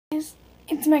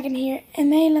It's Megan here. It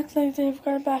may look like they've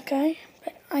got a black eye,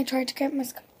 but I tried to get my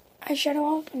eyeshadow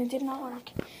off and it did not work.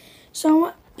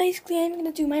 So basically I'm going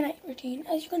to do my night routine.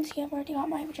 As you can see, I've already got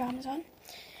my pajamas on.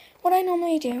 What I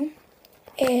normally do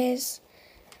is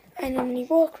I normally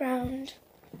walk around.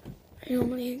 I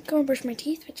normally go and brush my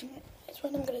teeth, which is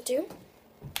what I'm going to do.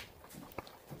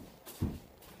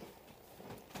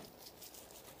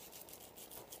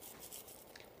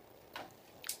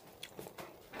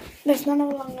 There's not how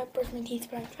long I brush my teeth,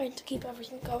 but I'm trying to keep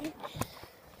everything going.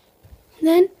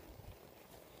 Then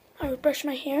I would brush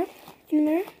my hair in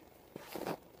the mirror.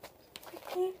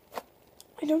 Quickly.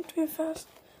 I don't do it fast.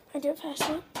 I do it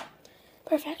faster.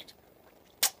 Perfect.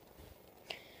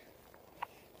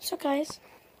 So guys,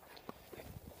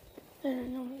 I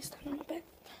normally stand on my bed,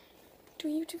 do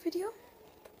a YouTube video.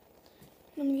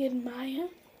 Normally admire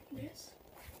this.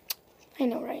 I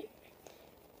know, right?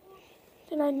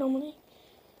 Then I normally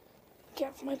get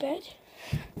up from my bed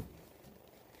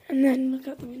and then look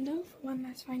out the window for one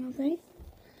last final thing.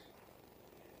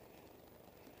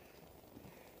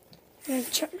 And I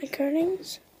shut my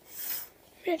curtains,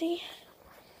 ready,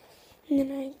 and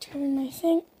then I turn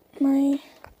my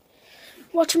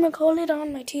whatchamacallit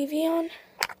on, my TV on,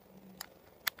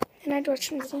 and I'd watch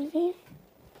some TV,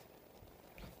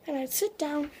 and I'd sit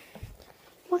down,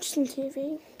 watch some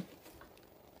TV,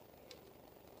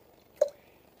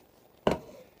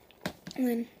 and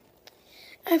then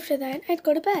after that I'd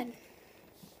go to bed.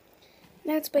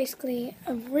 That's basically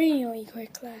a really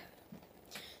quick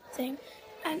thing.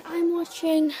 And I'm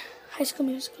watching High School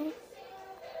Musical.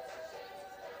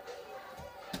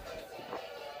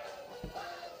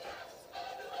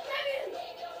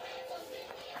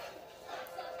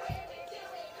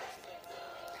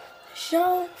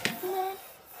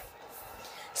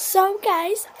 So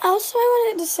guys, also I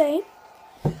wanted to say,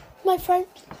 my friend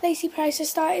Lacey Price has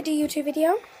started a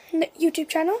YouTube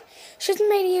channel. She hasn't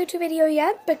made a YouTube video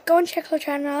yet, but go and check her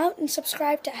channel out and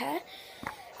subscribe to her.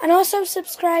 And also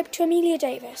subscribe to Amelia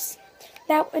Davis.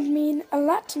 That would mean a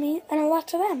lot to me and a lot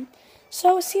to them.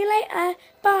 So see you later.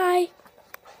 Bye.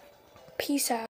 Peace out.